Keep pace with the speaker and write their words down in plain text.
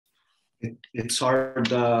It's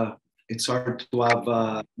hard. It's hard to have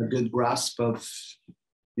a good grasp of,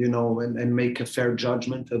 and make a fair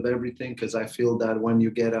judgment of everything, because I feel that when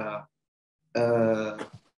you get a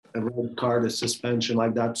red card, a suspension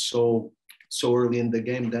like that, so early in the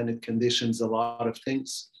game, then it conditions a lot of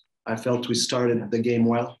things. I felt we started the game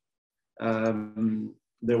well.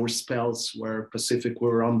 There were spells where Pacific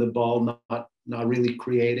were on the ball, not really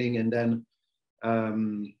creating, and then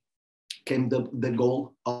came the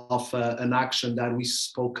goal of an action that we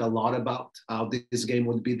spoke a lot about, how this game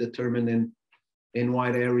would be determined in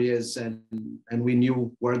wide areas, and we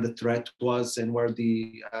knew where the threat was and where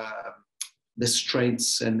the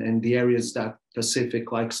strengths and the areas that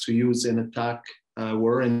Pacific likes to use in attack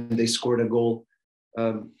were, and they scored a goal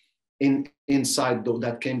inside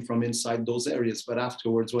that came from inside those areas. But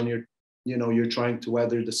afterwards, when you're trying to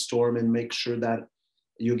weather the storm and make sure that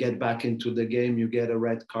you get back into the game, you get a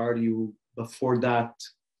red card. Before that,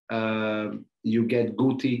 you get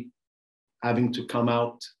Guti having to come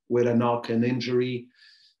out with a knock and injury,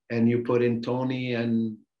 and you put in Tony,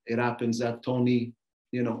 and it happens that Tony,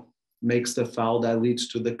 makes the foul that leads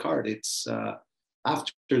to the card. It's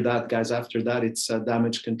after that, guys. After that, it's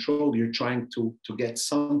damage control. You're trying to get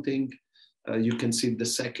something. You concede the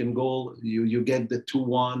second goal. You get the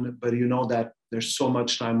 2-1, but you know that there's so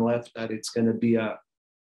much time left that it's going to be a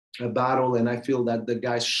battle. And I feel that the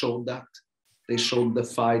guys showed that. They showed the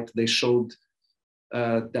fight. They showed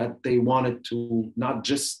that they wanted to not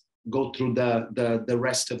just go through the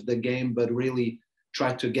rest of the game, but really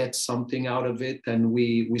try to get something out of it. And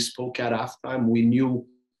we spoke at halftime. We knew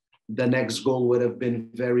the next goal would have been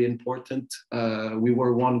very important. We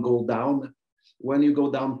were 1 goal down. When you go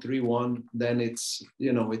down 3-1, then it's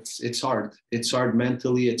hard. It's hard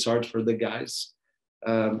mentally. It's hard for the guys.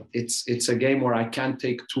 It's a game where I can't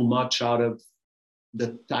take too much out of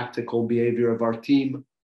the tactical behavior of our team.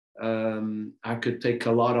 I could take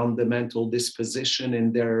a lot on the mental disposition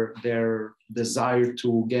and their desire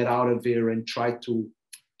to get out of here and try to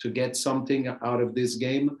get something out of this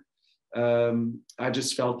game. I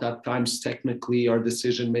just felt at times technically our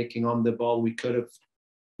decision making on the ball, we could have,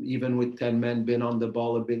 even with 10 men, been on the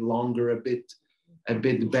ball a bit longer, a bit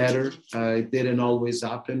better. It didn't always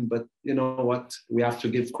happen, but you know what? We have to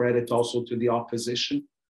give credit also to the opposition.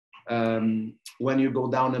 When you go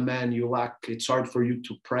down a man, it's hard for you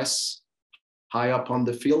to press high up on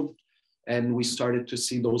the field. And we started to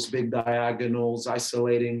see those big diagonals,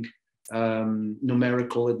 isolating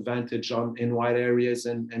numerical advantage in wide areas.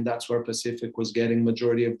 And that's where Pacific was getting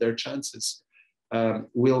majority of their chances.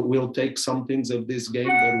 We'll take some things of this game,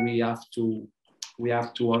 but we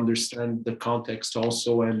have to understand the context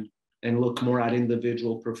also and look more at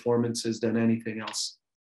individual performances than anything else.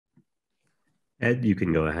 Ed, you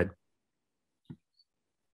can go ahead.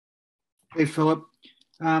 Hey, Phillip.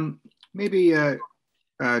 Maybe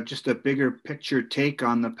just a bigger picture take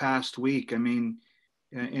on the past week. I mean,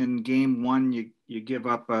 in game 1, you give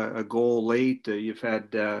up a goal late. You've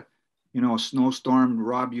had, a snowstorm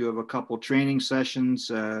rob you of a couple training sessions.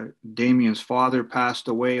 Damien's father passed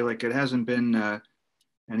away. Like, it hasn't been an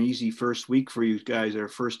easy first week for you guys, or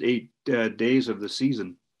first 8 days of the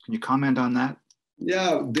season. Can you comment on that?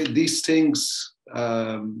 Yeah, these things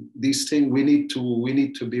we need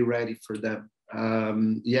to be ready for them.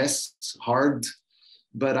 Yes, hard,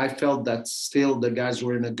 but I felt that still the guys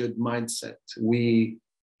were in a good mindset. We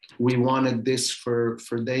wanted this for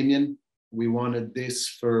Damien. We wanted this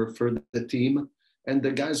for the team, and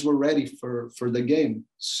the guys were ready for the game.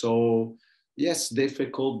 So yes,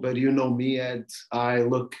 difficult, but you know me, Ed, I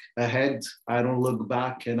look ahead. I don't look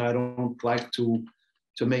back, and I don't like to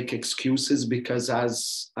make excuses, because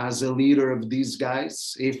as a leader of these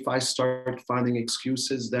guys, if I start finding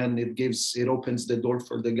excuses, then it opens the door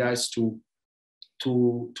for the guys to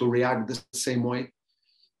react the same way.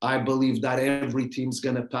 I believe that every team's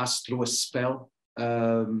going to pass through a spell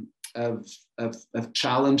of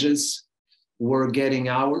challenges. We're getting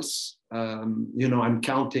ours. I'm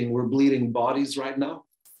counting. We're bleeding bodies right now.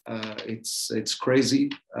 It's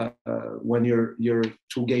crazy when you're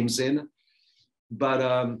 2 games in.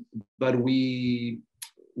 But we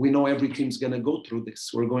know every team's going to go through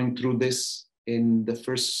this. We're going through this in the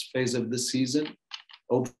first phase of the season.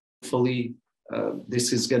 Hopefully,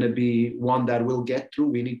 this is going to be one that we'll get through.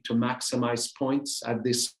 We need to maximize points at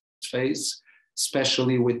this phase,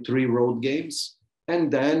 especially with 3 road games.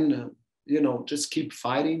 And then, just keep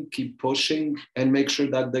fighting, keep pushing, and make sure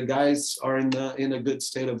that the guys are in a good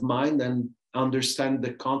state of mind and understand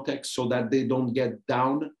the context, so that they don't get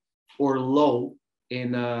down or low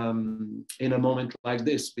in a moment like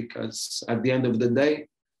this. Because at the end of the day,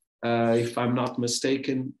 if I'm not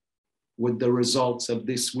mistaken, with the results of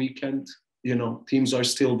this weekend, you know, teams are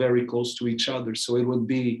still very close to each other. So it would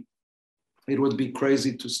be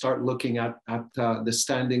crazy to start looking at the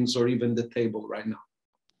standings or even the table right now.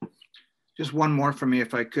 Just one more for me,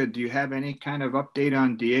 if I could. Do you have any kind of update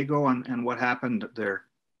on Diego and what happened there?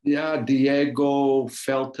 Yeah, Diego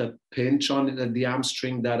felt a pinch on the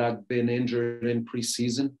hamstring that had been injured in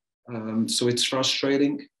preseason. So it's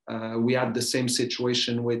frustrating. We had the same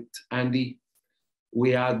situation with Andy.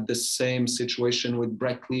 We had the same situation with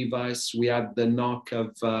Brett Levis. We had the knock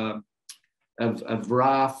of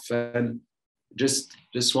Raf, and just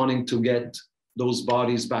wanting to get those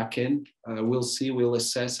bodies back in. We'll see, we'll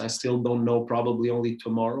assess. I still don't know, probably only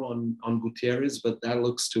tomorrow on Gutierrez, but that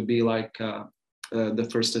looks to be like the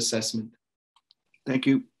first assessment. Thank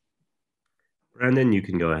you. Brandon, you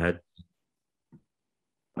can go ahead.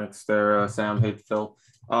 Thanks there, Sam. Hey, Phil.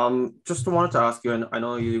 Just wanted to ask you, and I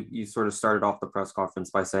know you sort of started off the press conference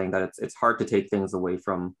by saying that it's hard to take things away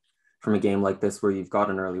from a game like this where you've got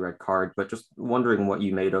an early red card, but just wondering what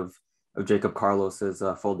you made of Jacob Carlos's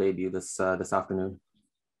full debut this afternoon.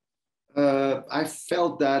 I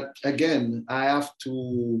felt that, again, I have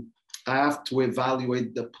to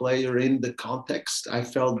evaluate the player in the context. I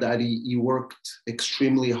felt that he worked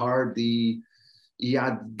extremely hard. He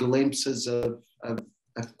had glimpses of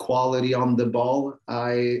quality on the ball.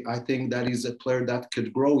 I think that he's a player that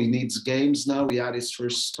could grow. He needs games now. He had his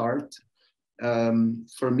first start.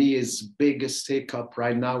 For me, his biggest hiccup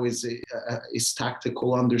right now is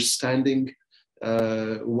tactical understanding,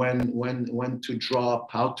 when to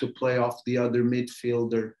drop, how to play off the other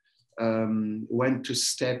midfielder, when to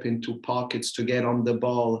step into pockets to get on the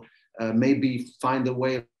ball, maybe find a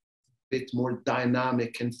way a bit more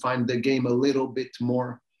dynamic and find the game a little bit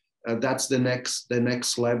more. That's the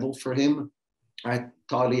next level for him. I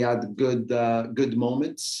thought he had good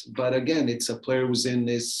moments, but again, it's a player who's in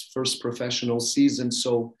his first professional season,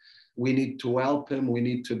 so we need to help him. We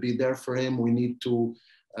need to be there for him. We need to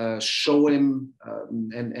show him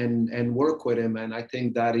and work with him. And I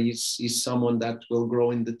think that he's someone that will grow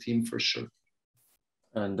in the team for sure.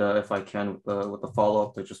 And if I can, with the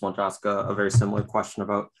follow-up, I just want to ask a very similar question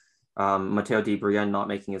about Matteo Di Brienne not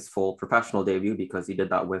making his full professional debut, because he did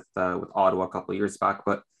that with Ottawa a couple of years back,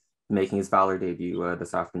 but making his Valour debut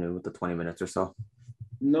this afternoon with the 20 minutes or so.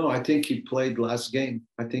 No, I think he played last game.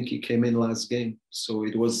 I think he came in last game. So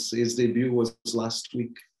his debut was last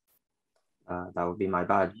week. That would be my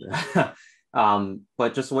bad.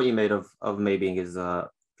 But just what you made of maybe his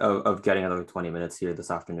of getting another 20 minutes here this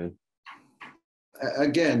afternoon.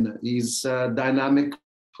 Again, he's a dynamic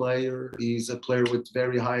player. He's a player with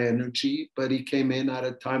very high energy, but he came in at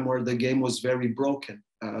a time where the game was very broken.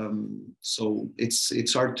 So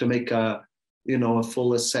it's hard to make a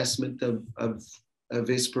full assessment of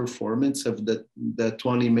his performance of the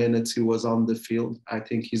 20 minutes he was on the field. I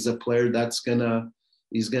think he's a player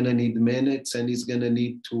he's gonna need minutes, and he's gonna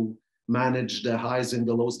need to manage the highs and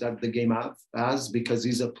the lows that the game has, because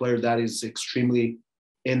he's a player that is extremely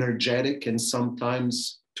energetic, and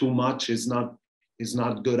sometimes too much is not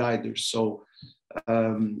good either. So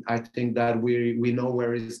I think that we know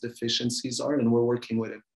where his deficiencies are, and we're working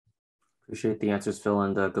with him. Appreciate the answers, Phil,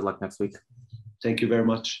 and good luck next week. Thank you very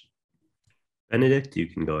much. Benedict, you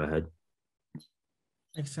can go ahead.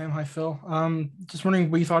 Thanks, Sam. Hi, Phil. Just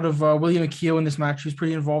wondering what you thought of William Akio in this match. He was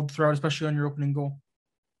pretty involved throughout, especially on your opening goal.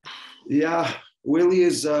 Yeah, Willie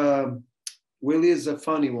is a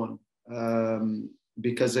funny one,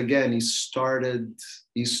 because again, he started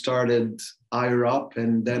higher up,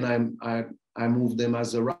 and then I moved him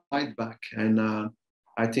as a right back, and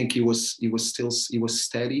I think he was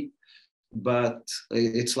steady, but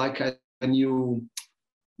it's like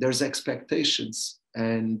there's expectations,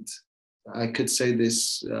 and I could say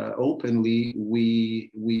this openly. We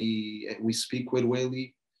speak with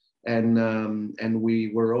Willie, and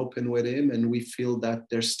we were open with him, and we feel that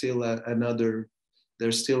there's still another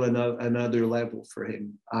level for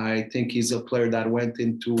him. I think he's a player that went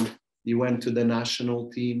to the national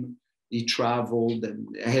team. He traveled, and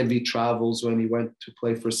heavy travels when he went to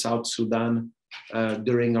play for South Sudan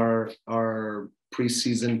during our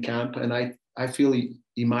preseason camp, and I feel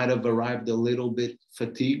he might have arrived a little bit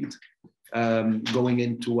fatigued going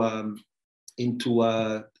into a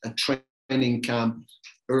training camp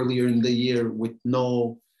earlier in the year with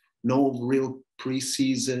no real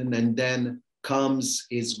preseason, and then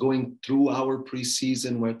is going through our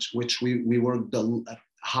preseason, which we worked the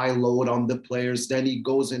high load on the players. Then he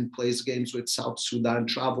goes and plays games with South Sudan,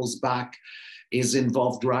 travels back, is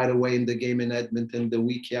involved right away in the game in Edmonton the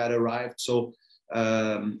week he had arrived. So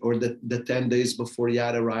or the 10 days before he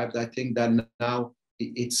had arrived. I think that now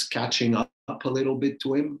it's catching up a little bit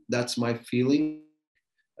to him. That's my feeling.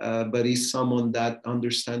 But he's someone that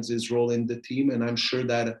understands his role in the team, and I'm sure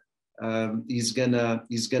that he's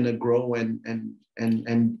gonna grow and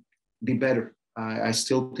be better. I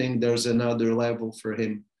still think there's another level for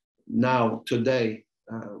him. Now today,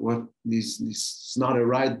 he's not a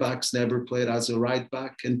right back. He's never played as a right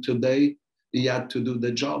back, and today he had to do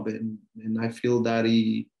the job, and I feel that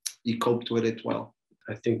he coped with it well.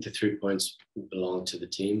 I think the 3 points belong to the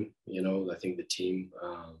team. I think the team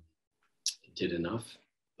did enough,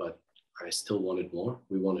 but I still wanted more.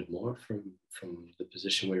 We wanted more from the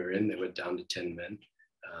position we were in. They went down to 10 men.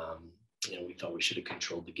 We thought we should have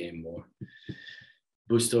controlled the game more.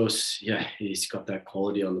 Bustos, yeah, he's got that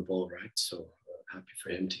quality on the ball, right? So happy for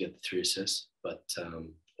him to get the 3 assists. But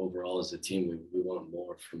overall, as a team, we want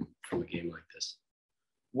more from a game like this.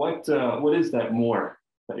 What is that more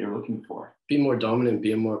that you're looking for? Be more dominant,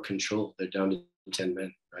 be in more control. They're down to 10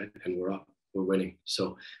 men, right? And we're up, we're winning.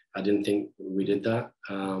 So I didn't think we did that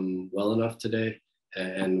well enough today.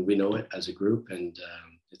 And we know it as a group. And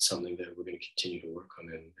it's something that we're going to continue to work on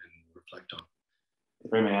and reflect on.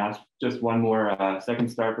 If I may ask, just one more second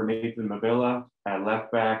start for Nathan Mavilla at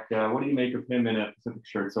left back. What do you make of him in a Pacific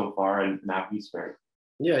shirt so far and how he's fared?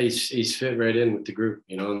 Yeah, he's fit right in with the group,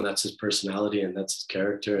 and that's his personality and that's his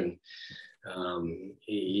character. And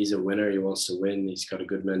he's a winner. He wants to win. He's got a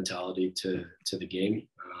good mentality to the game.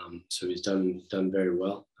 So he's done very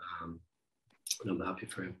well. And I'm happy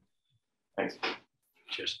for him. Thanks.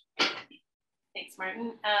 Cheers. Thanks,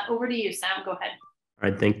 Martin. Over to you, Sam. Go ahead. All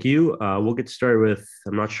right, thank you. We'll get started with,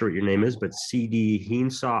 I'm not sure what your name is, but CD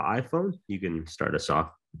Heensaw iPhone. You can start us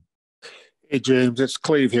off. Hey James, it's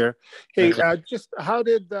Cleve here. Hey, just how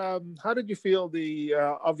did you feel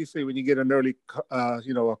obviously when you get an early a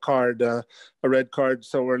red card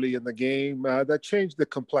so early in the game, that changed the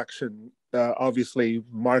complexion obviously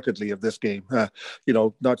markedly of this game.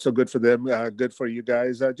 Not so good for them, good for you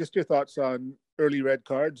guys. Just your thoughts on early red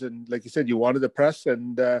cards, and like you said, you wanted the press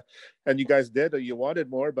and you guys did, or you wanted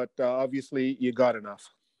more, but obviously you got enough.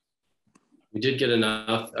 We did get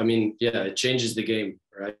enough. I mean, yeah, it changes the game,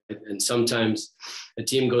 right? And sometimes a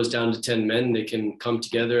team goes down to 10 men. They can come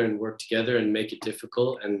together and work together and make it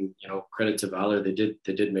difficult. And, credit to Valour, they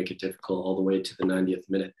did make it difficult all the way to the 90th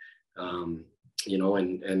minute. And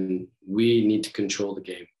we need to control the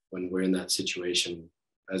game when we're in that situation.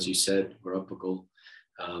 As you said, we're up a goal.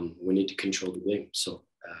 We need to control the game. So,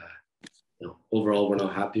 overall, we're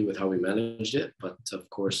not happy with how we managed it. But, of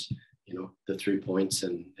course, the 3 points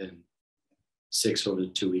and 6 over the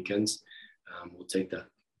 2 weekends, we'll take that.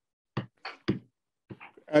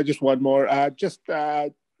 Just one more.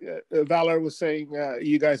 Valour was saying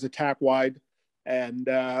you guys attack wide, and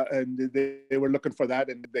they were looking for that,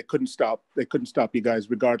 and they couldn't stop. They couldn't stop you guys,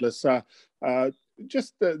 regardless.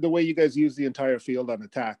 Just the way you guys use the entire field on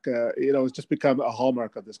attack, it's just become a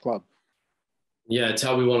hallmark of this club. Yeah, it's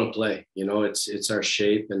how we want to play. It's our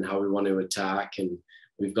shape and how we want to attack, and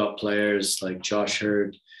we've got players like Josh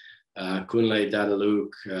Hurd, Kunle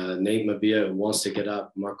Dadaluk, Nate Mavia, who wants to get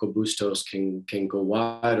up. Marco Bustos can go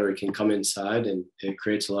wide, or he can come inside, and it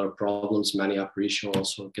creates a lot of problems. Manny Aparicio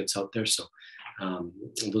also gets out there. So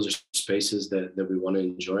those are spaces that we want to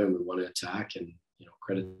enjoy and we want to attack. And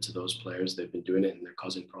credit to those players. They've been doing it and they're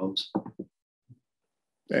causing problems.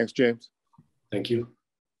 Thanks, James. Thank you.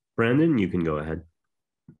 Brandon, you can go ahead.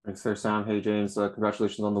 Thanks there, Sam. Hey, James.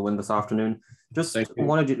 Congratulations on the win this afternoon. Just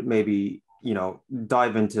wanted you to maybe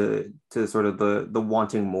dive into sort of the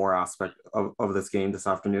wanting more aspect of this game this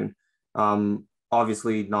afternoon.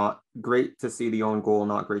 Obviously not great to see the own goal,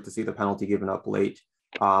 not great to see the penalty given up late.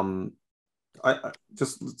 I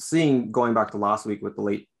just seeing, going back to last week with the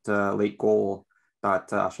late goal that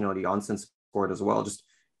Ashnodi Onsen scored as well. Just,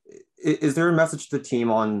 is there a message to the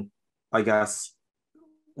team on, I guess,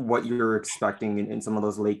 what you're expecting in some of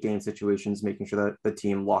those late game situations, making sure that the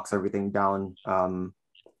team locks everything down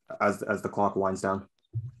as the clock winds down?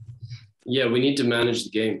 Yeah, we need to manage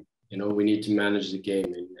the game. We need to manage the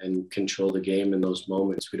game and control the game in those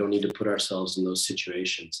moments. We don't need to put ourselves in those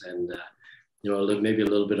situations. And, maybe a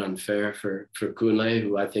little bit unfair for Kunle,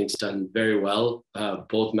 who I think's done very well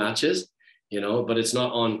both matches, but it's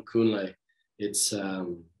not on Kunle. It's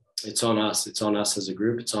on us. It's on us as a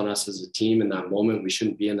group. It's on us as a team in that moment. We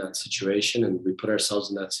shouldn't be in that situation, and we put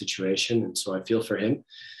ourselves in that situation. And so I feel for him.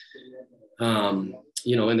 And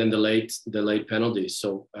then the late penalties.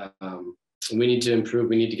 So we need to improve.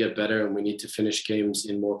 We need to get better, and we need to finish games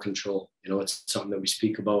in more control. It's something that we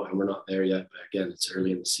speak about, and we're not there yet. But again, it's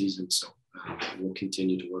early in the season, so we'll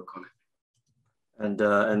continue to work on it.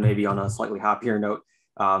 And maybe on a slightly happier note,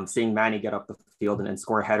 seeing Manny get up the field and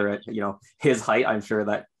score a header at, you know, his height, I'm sure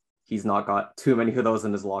that he's not got too many of those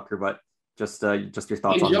in his locker, but just your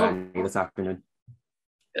thoughts on Manny this afternoon.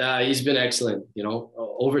 He's been excellent. You know,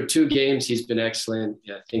 over 2 games, he's been excellent.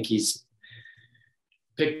 I think he's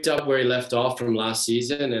picked up where he left off from last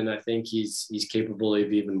season, and I think he's capable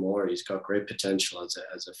of even more. He's got great potential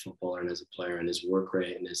as a footballer and as a player, and his work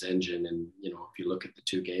rate and his engine. And you know, if you look at the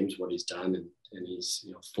 2 games, what he's done, and he's,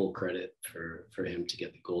 you know, full credit for him to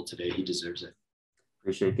get the goal today. He deserves it.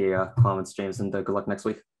 Appreciate the comments, James, and good luck next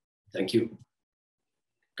week. Thank you.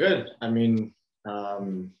 Good. I mean,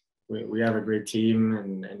 we have a great team,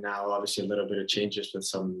 and now obviously a little bit of changes with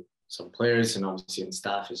some players and obviously in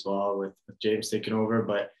staff as well with James taking over.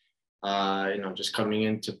 But you know, just coming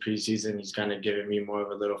into preseason, he's kind of giving me more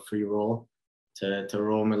of a little free role to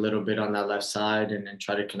roam a little bit on that left side and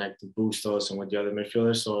try to connect with Bustos and with the other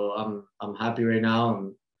midfielders. So I'm happy right now.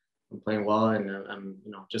 I'm playing well, and I'm,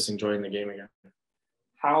 you know, just enjoying the game again.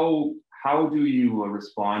 How do you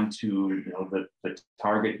respond to, you know, the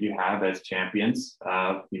target you have as champions?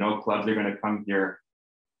 You know, clubs are going to come here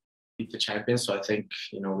beat the champions, so I think,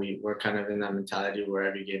 you know, we're kind of in that mentality where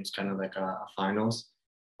every game's kind of like a finals.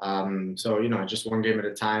 So, you know, just one game at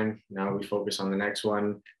a time. Now we focus on the next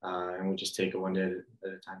one, and we just take it one day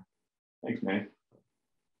at a time. Thanks, man.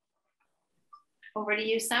 Over to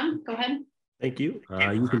you, Sam. Go ahead. Thank you.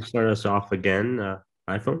 You can start us off again,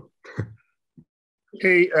 iPhone.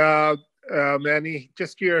 Hey, Manny,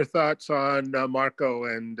 just your thoughts on Marco.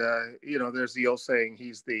 And you know, there's the old saying,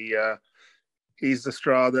 he's the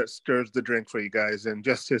straw that stirs the drink for you guys, and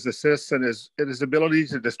just his assists and his ability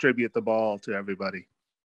to distribute the ball to everybody.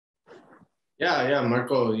 Yeah,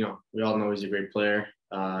 Marco, you know, we all know he's a great player.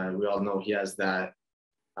 We all know he has that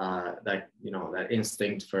you know, that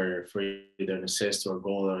instinct for either an assist or a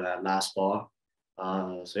goal or that last ball.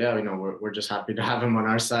 So yeah, you know, we're just happy to have him on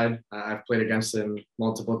our side. I've played against him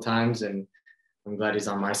multiple times, and I'm glad he's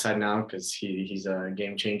on my side now because he's a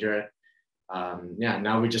game changer. Yeah,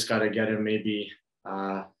 now we just got to get him maybe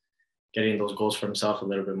getting those goals for himself a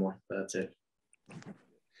little bit more. That's it.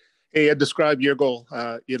 Hey, describe your goal,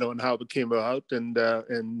 you know, and how it came about,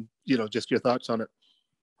 and you know, just your thoughts on it.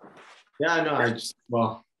 Yeah, no,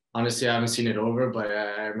 well, honestly, I haven't seen it over, but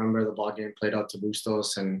I remember the ball game played out to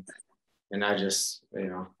Bustos, and I just, you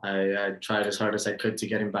know, I tried as hard as I could to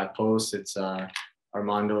get him back post. It's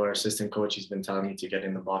Armando, our assistant coach, he's been telling me to get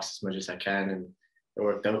in the box as much as I can, and it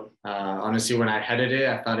worked out. Honestly, when I headed it,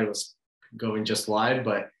 I thought it was going just wide,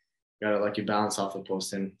 but got a lucky bounce off the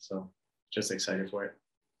post in. So just excited for it.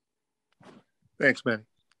 Thanks, man.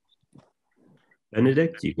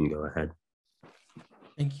 Benedict, you can go ahead.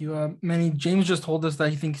 Thank you. Manny, James just told us that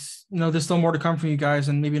he thinks, you know, there's still more to come from you guys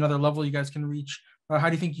and maybe another level you guys can reach. How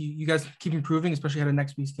do you think you guys keep improving, especially ahead of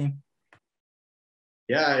next week's game?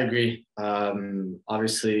 Yeah, I agree.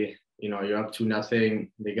 Obviously, you know, you're up 2-0.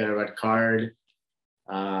 They get a red card.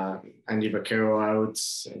 Andy Vaquero out.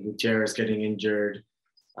 Gutierrez getting injured.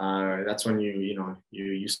 That's when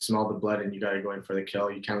you smell the blood and you got to go in for the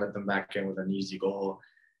kill. You can't let them back in with an easy goal.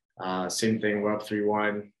 Same thing. We're up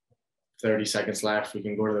 3-1. 30 seconds left. We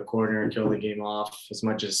can go to the corner and kill the game off. As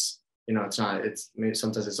much as, you know, maybe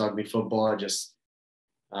sometimes it's ugly football. Just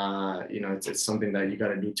you know, it's something that you got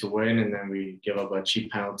to do to win, and then we give up a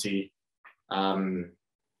cheap penalty.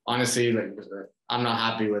 Honestly, like, I'm not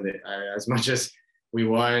happy with it. As much as we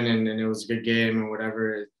won and it was a good game and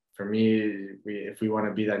whatever, for me, if we want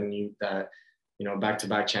to be that you know,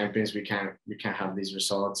 back-to-back champions, we can't have these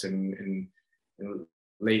results and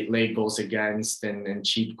late goals against and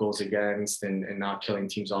cheap goals against and not killing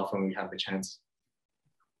teams off when we have the chance.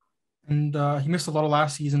 And he missed a lot of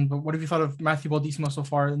last season, but what have you thought of Matthew Baldisimo so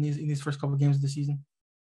far in these first couple of games of the season?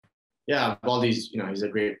 Yeah, Baldy's, you know, he's a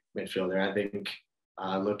great midfielder. I think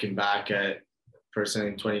looking back at personally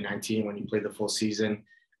in 2019 when he played the full season,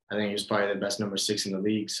 I think he was probably the best number 6 in the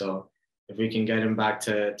league. So if we can get him back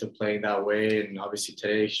to playing that way, and obviously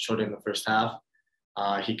today he showed in the first half,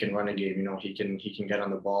 he can run a game. You know, he can get on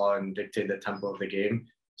the ball and dictate the tempo of the game.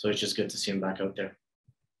 So it's just good to see him back out there.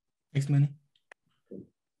 Thanks, Manny.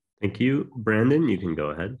 Thank you. Brandon, you can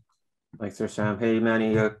go ahead. Thanks, Sir Sam. Hey,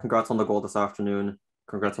 Manny, congrats on the goal this afternoon.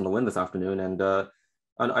 Congrats on the win this afternoon. And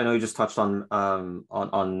I know you just touched on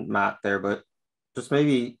Matt there, but just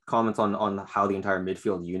maybe comments on how the entire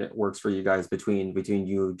midfield unit works for you guys between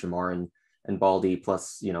you, Jamar, and Baldy,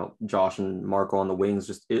 plus, you know, Josh and Marco on the wings.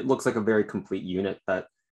 Just, it looks like a very complete unit that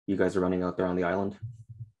you guys are running out there on the island.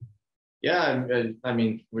 Yeah, I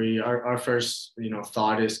mean, our first, you know,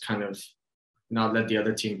 thought is kind of not let the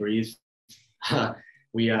other team breathe.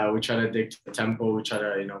 We try to dictate the tempo. We try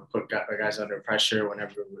to, you know, put our guys under pressure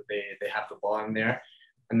whenever they have the ball in there.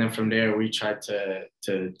 And then from there, we tried to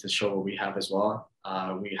show what we have as well.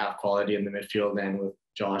 We have quality in the midfield, and with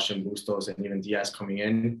Josh and Bustos and even Diaz coming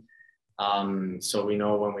in. So we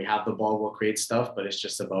know when we have the ball, we'll create stuff, but it's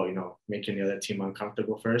just about, you know, making the other team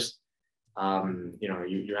uncomfortable first. You know,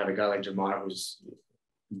 you have a guy like Jamar who's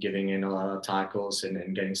giving in a lot of tackles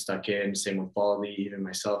and getting stuck in. Same with Baldy, even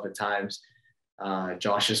myself at times.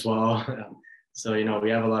 Josh as well. So, you know, we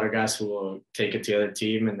have a lot of guys who will take it to the other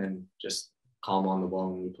team and then just calm on the ball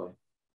when we play.